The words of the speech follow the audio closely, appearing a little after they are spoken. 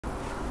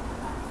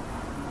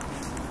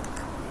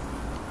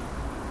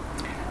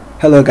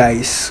Hello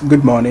guys,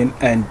 good morning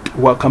and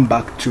welcome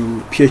back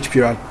to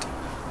PHPRad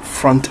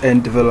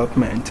front-end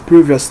development.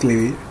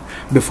 Previously,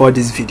 before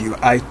this video,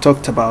 I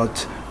talked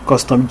about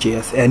custom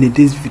JS, and in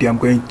this video I'm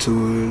going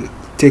to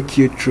take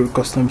you through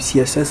custom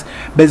CSS.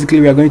 Basically,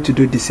 we are going to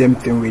do the same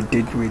thing we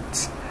did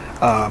with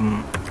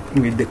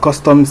the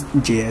custom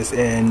JS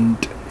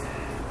and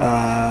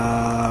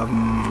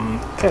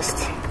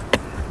test.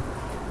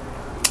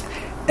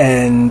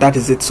 And that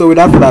is it. So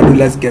without further ado,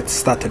 let's get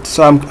started.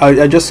 So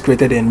I just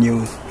created a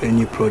new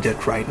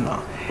project right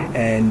now,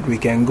 and we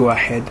can go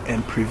ahead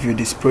and preview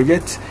this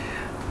project.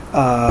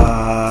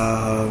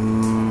 All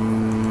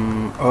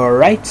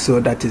right, so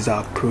that is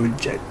our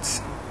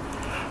project.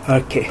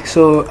 Okay,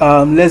 so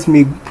let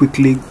me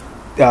quickly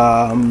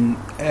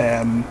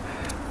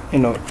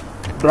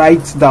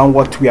write down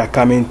what we are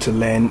coming to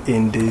learn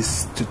in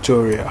this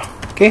tutorial.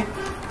 Okay,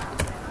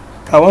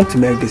 I want to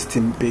make this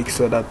thing big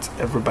so that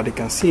everybody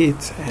can see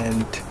it,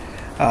 and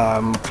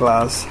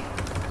class.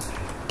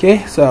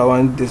 Okay, so I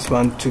want this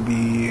one to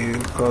be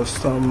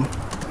custom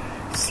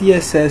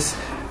CSS,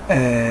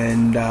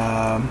 and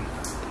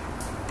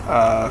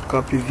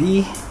copy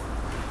V.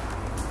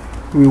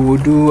 We will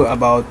do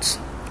about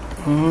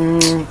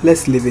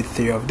let's leave it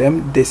 3 of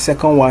them. The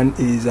second one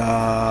is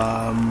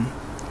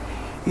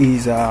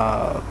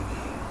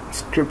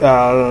script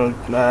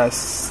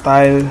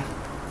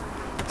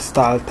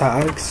style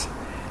tags,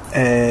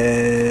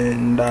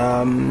 and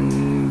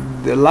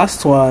the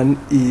last one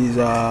is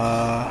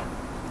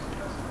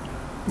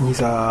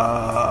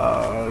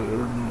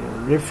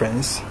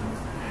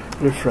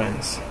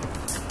reference.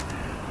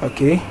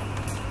 Okay,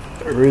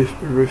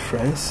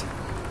 reference,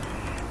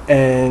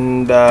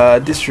 and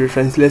this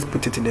reference, let's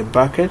put it in the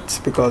brackets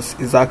because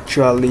it's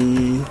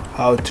actually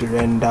how to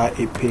render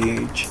a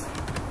page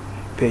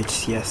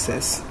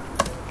CSS.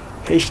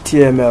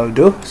 HTML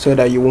though, so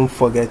that you won't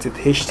forget it.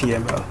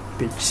 HTML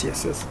page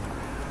CSS.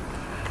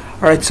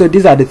 Alright, so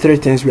these are the 3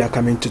 things we are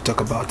coming to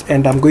talk about,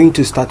 and I'm going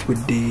to start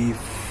with the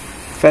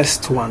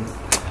first one.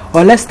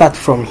 Well, let's start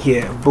from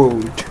here.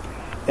 Bold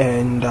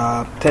and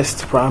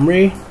test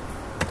primary.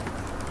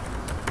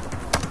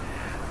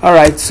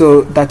 Alright,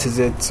 so that is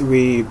it.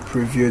 We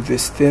preview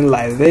this thing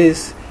like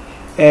this,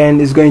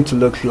 and it's going to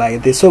look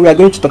like this. So we are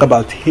going to talk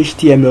about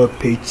HTML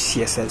page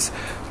CSS.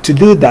 To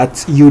do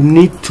that, you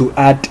need to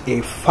add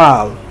a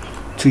file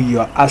to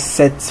your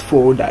assets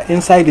folder.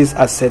 Inside this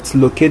assets,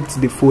 locate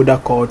the folder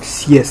called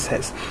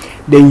CSS.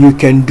 Then you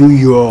can do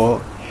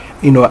your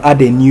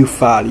add a new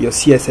file, your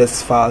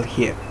CSS file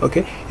here.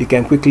 Okay, you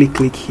can quickly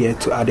click here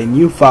to add a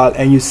new file,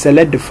 and you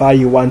select the file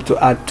you want to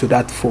add to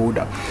that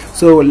folder.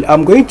 So I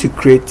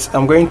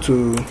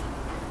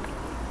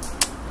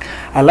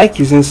like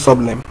using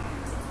Sublime.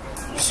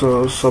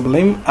 So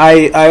Sublime,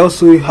 I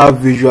also have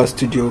Visual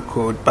Studio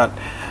Code, but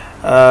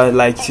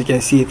like you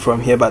can see it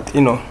from here, but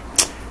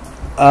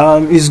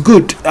it's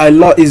good.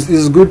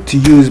 It's good to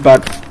use,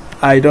 but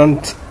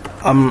I'm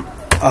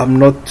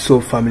not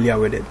so familiar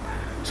with it.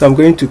 So I'm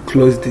going to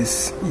close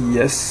this.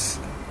 Yes,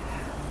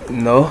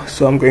 no.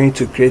 So I'm going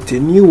to create a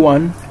new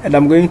one, and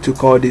I'm going to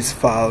call this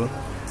file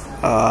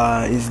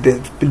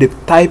the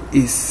type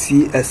is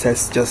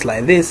CSS, just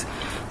like this,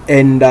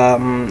 and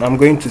I'm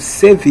going to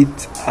save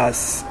it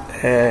as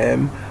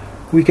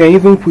we can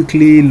even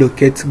quickly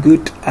locate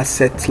good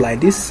assets like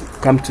this.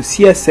 Come to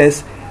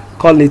CSS,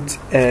 call it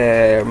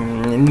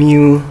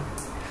new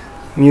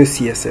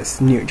CSS,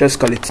 new, just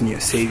call it new,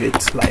 save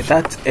it like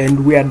that,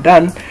 and we are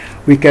done.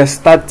 We can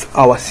start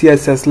our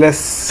CSS. Let's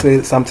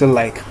say something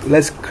like,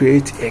 let's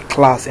create a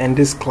class, and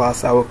this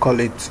class I will call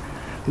it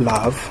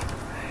love,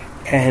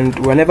 and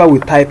whenever we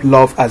type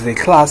love as a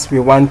class, we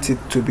want it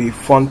to be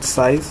font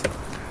size.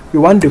 We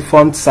want the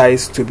font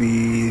size to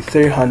be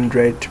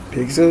 300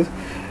 pixels,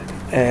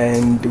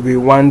 and we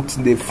want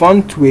the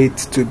font weight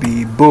to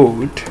be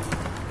bold,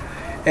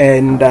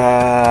 and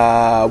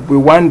we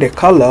want the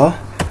color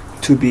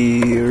to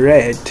be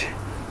red,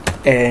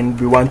 and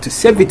we want to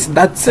save it.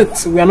 That's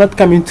it. We are not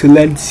coming to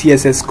learn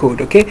CSS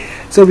code. Okay,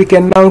 so we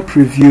can now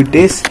preview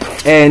this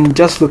and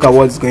just look at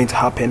what's going to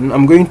happen.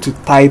 I'm going to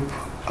type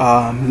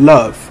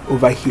love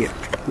over here,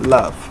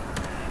 love.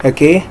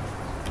 Okay,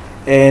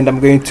 and I'm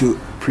going to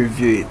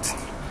preview it.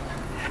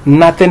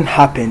 Nothing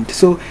happened.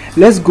 So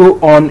let's go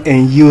on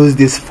and use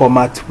this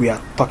format we are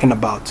talking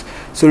about.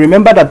 So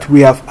remember that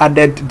we have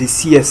added the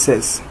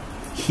CSS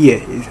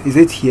here. Is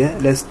it here?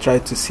 Let's try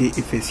to see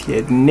if it's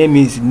here. The name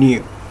is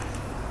new.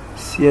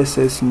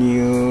 CSS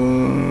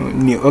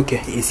new. Okay,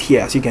 it's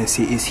here. As you can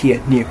see, it's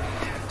here, new.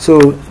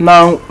 So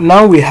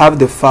now we have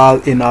the file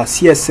in our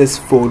CSS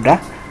folder.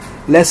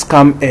 Let's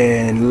come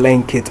and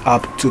link it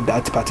up to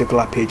that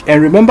particular page.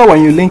 And remember,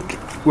 when you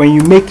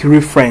make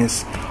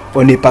reference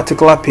on a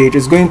particular page,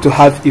 it's going to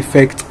have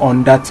effect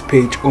on that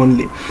page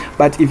only.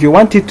 But if you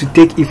want it to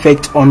take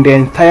effect on the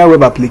entire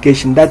web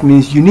application, that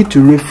means you need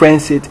to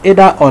reference it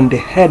either on the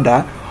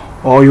header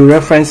or you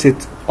reference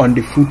it on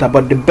the footer.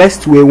 But the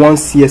best way,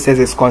 once CSS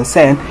is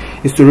concerned,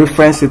 is to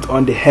reference it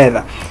on the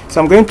header.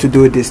 So I'm going to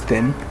do this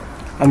thing.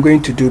 I'm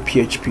going to do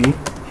PHP,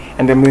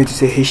 and I'm going to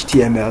say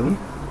HTML,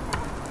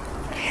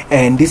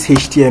 and this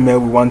HTML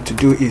we want to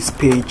do is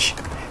page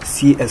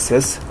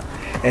CSS.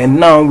 And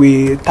now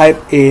we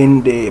type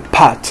in the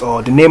path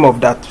or the name of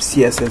that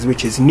CSS,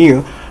 which is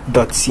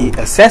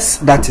new.css.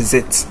 That is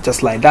it,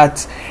 just like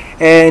that,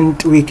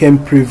 and we can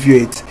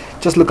preview it.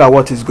 Just look at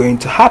what is going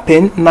to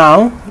happen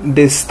now.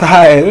 The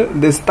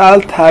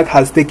style tag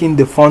has taken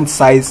the font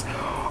size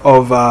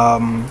of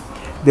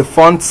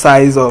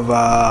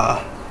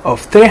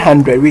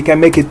 300. We can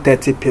make it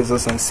 30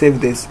 pixels and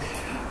save this.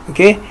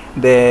 Okay,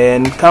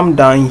 then come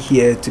down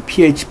here to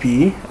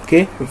PHP.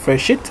 Okay,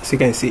 refresh it, so you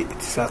can see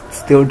it's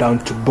still down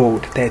to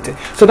bold 30.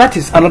 So that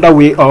is another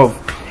way of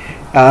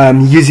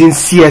using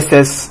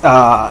CSS,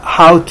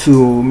 how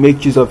to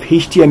make use of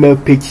HTML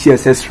page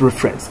CSS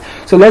reference.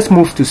 So let's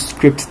move to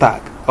script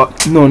tag.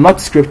 No, not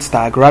script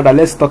tag, rather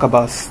let's talk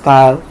about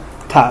style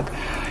tag.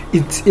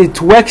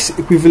 It works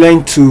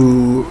equivalent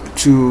to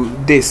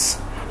this,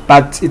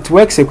 but it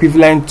works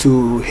equivalent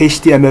to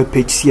HTML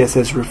page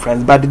CSS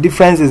reference, but the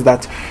difference is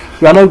that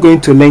we are not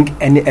going to link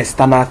any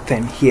external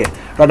thing here.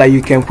 Rather,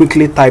 you can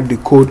quickly type the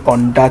code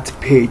on that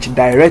page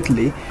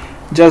directly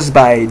just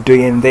by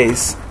doing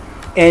this.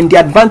 And the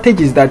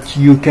advantage is that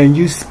you can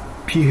use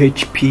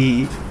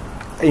PHP,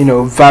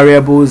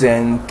 variables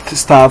and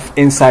stuff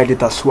inside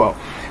it as well.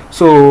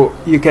 So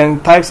you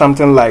can type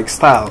something like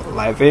style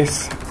like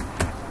this,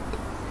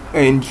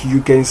 and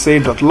you can say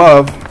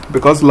 .love,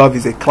 because love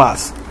is a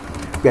class.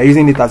 We are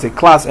using it as a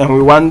class, and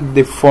we want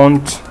the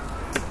font,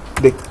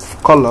 the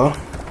color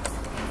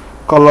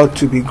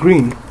to be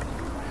green,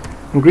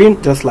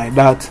 just like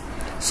that.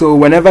 So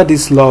whenever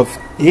this love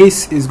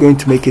is going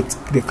to make it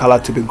the color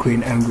to be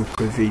green, and we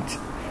preview it.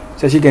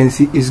 So as you can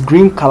see, it's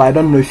green color. I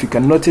don't know if you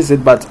can notice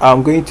it, but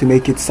I'm going to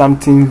make it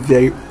something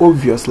very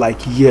obvious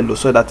like yellow,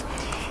 so that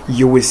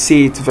you will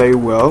see it very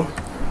well.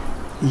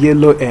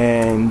 Yellow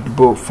and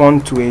bold.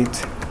 Font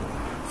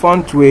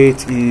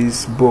weight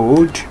is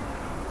bold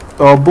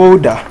or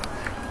bolder,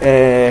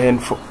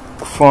 and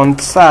font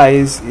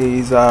size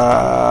is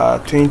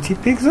 20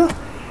 pixel,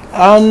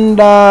 and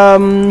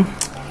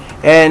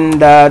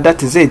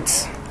that is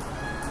it.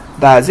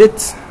 That's it.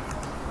 So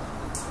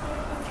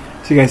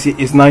you can see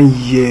it's now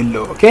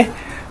yellow. Okay,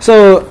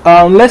 so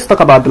let's talk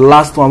about the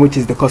last one, which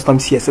is the custom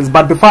CSS.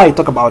 But before I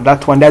talk about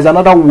that one, there's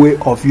another way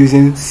of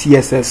using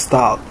CSS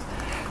style.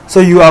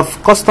 So you have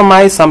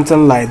customized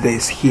something like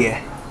this here,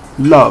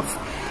 love,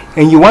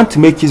 and you want to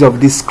make use of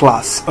this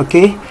class.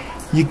 Okay,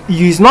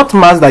 it's not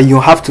must that you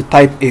have to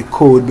type a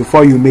code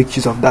before you make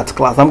use of that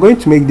class. I'm going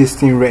to make this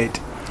thing red.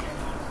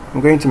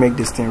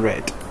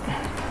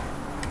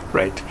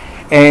 Right,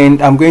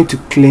 and I'm going to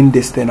clean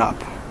this thing up.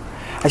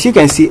 As you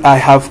can see, I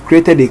have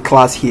created a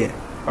class here.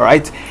 All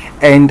right,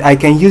 and I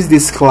can use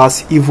this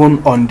class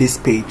even on this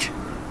page.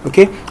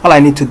 Okay, all I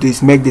need to do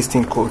is make this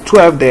thing called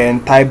 12, then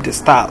type the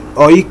style,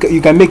 or you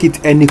can make it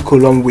any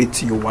column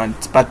width you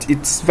want, but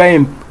it's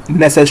very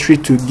necessary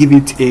to give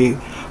it a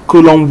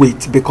column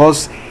width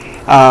because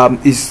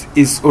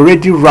it's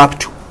already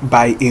wrapped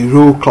by a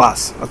row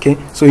class. Okay,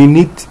 so you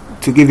need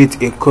to give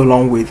it a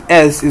column width,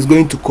 else it's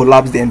going to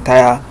collapse the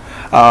entire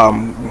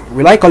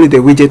will I call it a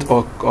widget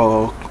or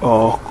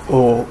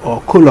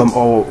column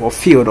or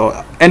field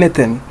or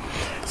anything.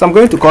 So I'm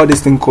going to call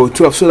this thing code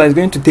 12, so that it's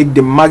going to take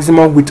the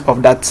maximum width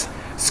of that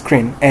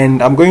screen,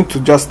 and I'm going to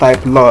just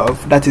type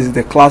love. That is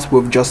the class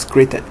we've just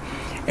created,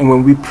 and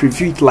when we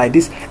preview it like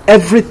this,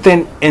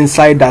 everything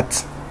inside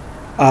that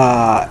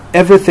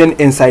everything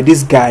inside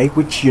this guy,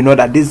 which you know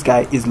that this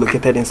guy is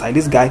located inside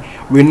this guy,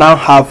 we now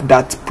have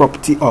that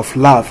property of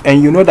love.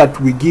 And you know that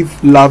we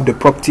give love the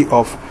property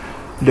of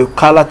the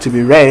color to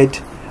be red,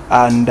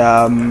 and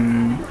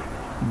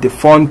the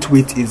font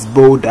width is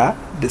bolder,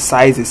 the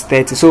size is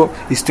 30, so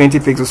it's 20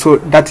 pixels. So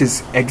that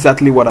is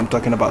exactly what I'm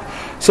talking about.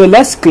 So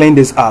let's clean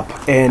this up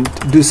and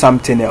do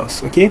something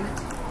else. Okay,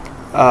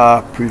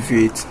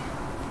 preview it.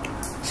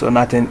 So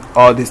nothing,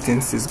 all these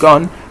things is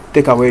gone.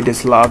 Take away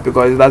this love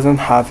because it doesn't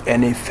have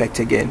any effect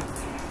again.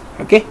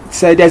 Okay,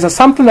 so there's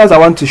something else I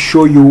want to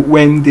show you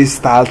when this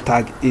style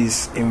tag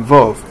is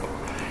involved.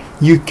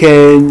 You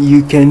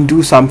can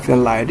do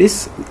something like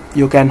this.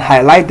 You can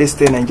highlight this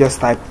thing and just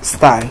type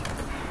style,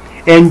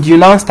 and you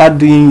now start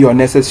doing your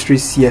necessary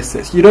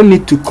CSS. You don't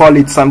need to call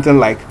it something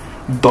like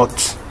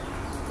dot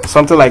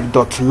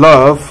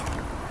love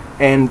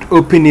and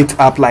open it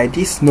up like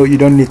this. No, you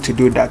don't need to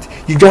do that.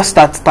 You just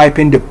start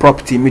typing the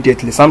property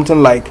immediately.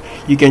 Something like,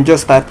 you can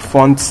just type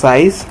font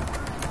size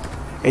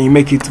and you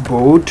make it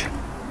bold,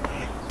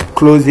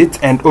 close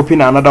it, and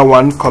open another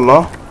one,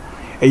 color,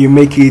 and you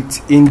make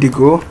it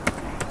indigo,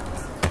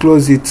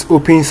 close it,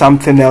 open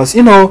something else.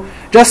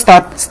 Just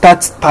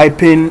start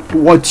typing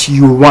what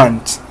you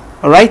want.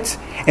 All right,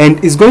 and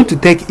it's going to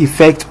take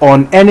effect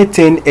on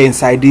anything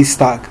inside this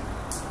tag.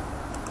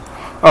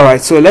 All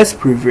right, so let's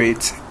preview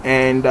it,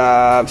 and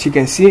as you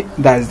can see,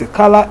 that's the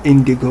color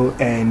indigo,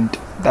 and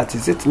that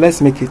is it.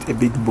 Let's make it a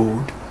bit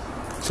bold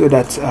so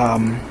that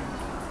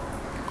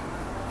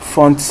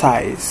font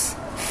size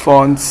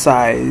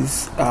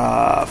is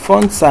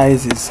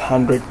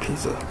 100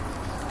 pixels,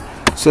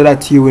 so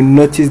that you will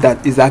notice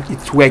that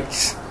it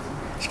works.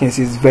 You can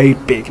see it's very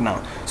big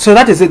now. So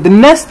that is it. The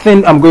next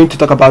thing I'm going to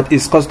talk about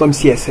is custom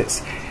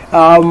CSS.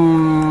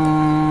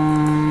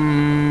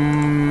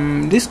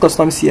 This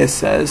custom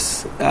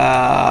CSS,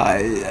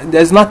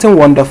 there's nothing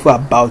wonderful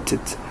about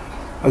it.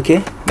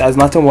 Okay, there's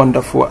nothing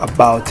wonderful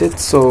about it.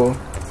 So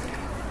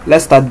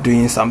let's start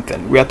doing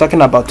something. We are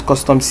talking about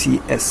custom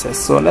CSS,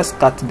 so let's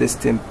cut this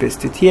thing,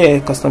 paste it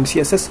here, custom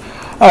CSS.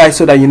 All right,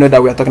 so that you know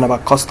that we are talking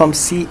about custom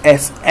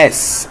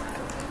CSS.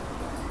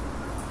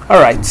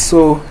 All right,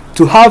 so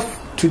to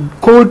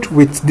code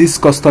with this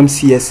custom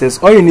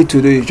CSS, all you need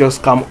to do is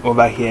just come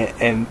over here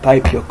and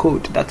type your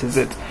code. That is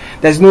it.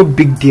 There's no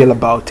big deal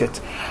about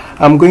it.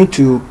 I'm going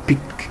to pick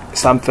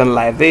something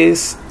like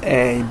this,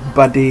 a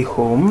body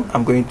home.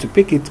 I'm going to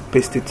pick it,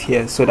 paste it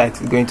here so that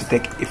it's going to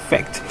take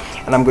effect,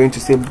 and I'm going to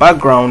say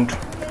background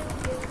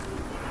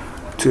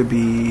to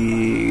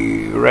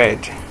be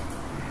red,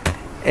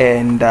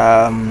 and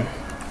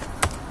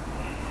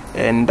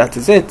that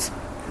is it.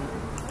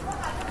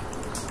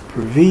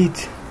 Preview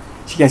it.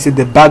 You can see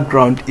the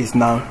background is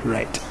now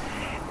red,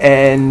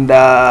 and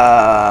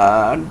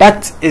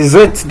that is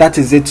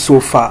it so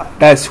far.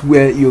 That's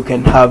where you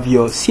can have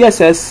your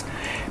CSS,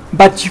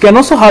 but you can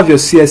also have your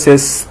CSS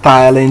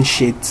styling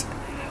sheet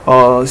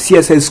or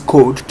CSS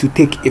code to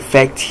take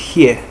effect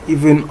here,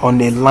 even on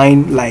a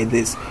line like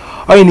this.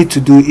 All you need to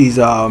do is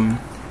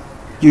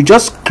you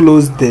just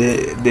close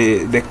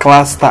the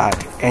class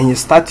tag and you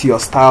start your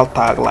style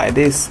tag like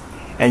this,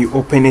 and you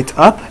open it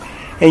up,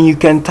 and you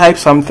can type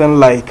something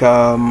like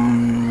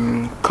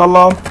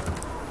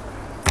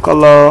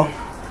color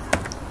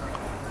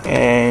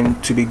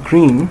and to be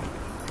green,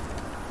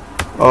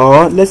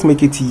 or let's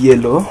make it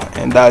yellow,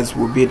 and that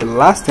will be the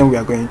last thing we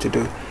are going to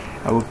do.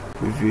 I will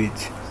review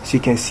it. So you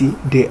can see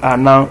they are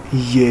now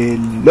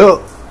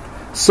yellow.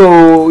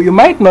 So you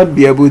might not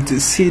be able to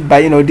see it,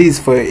 but this is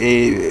for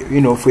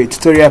a for a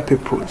tutorial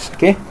purpose.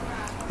 Okay,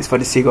 it's for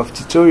the sake of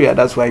tutorial.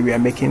 That's why we are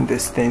making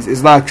these things.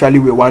 It's not actually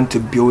we want to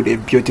build a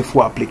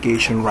beautiful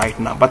application right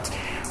now, but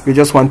we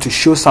just want to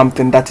show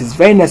something that is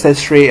very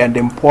necessary and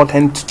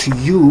important to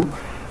you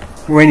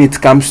when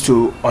it comes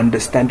to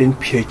understanding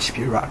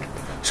PHPRad.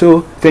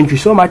 So thank you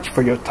so much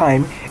for your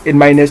time. In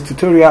my next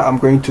tutorial, I'm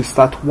going to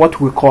start what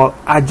we call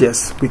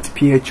edges with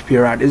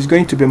PHPRad. It's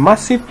going to be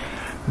massive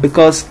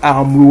because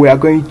we are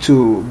going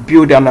to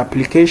build an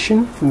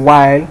application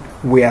while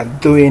we are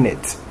doing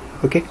it.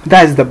 Okay,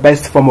 that is the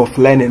best form of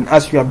learning.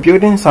 As you are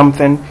building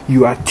something,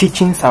 you are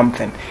teaching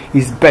something.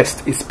 It's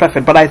best, it's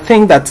perfect. But I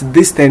think that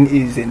this thing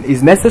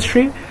is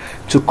necessary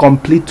to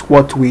complete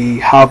what we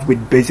have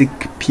with basic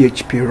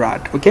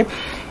PHPRad. Okay,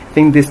 I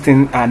think these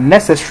things are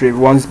necessary.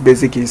 Once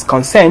basic is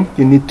concerned,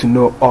 you need to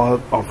know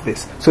all of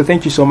this. So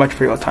thank you so much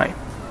for your time.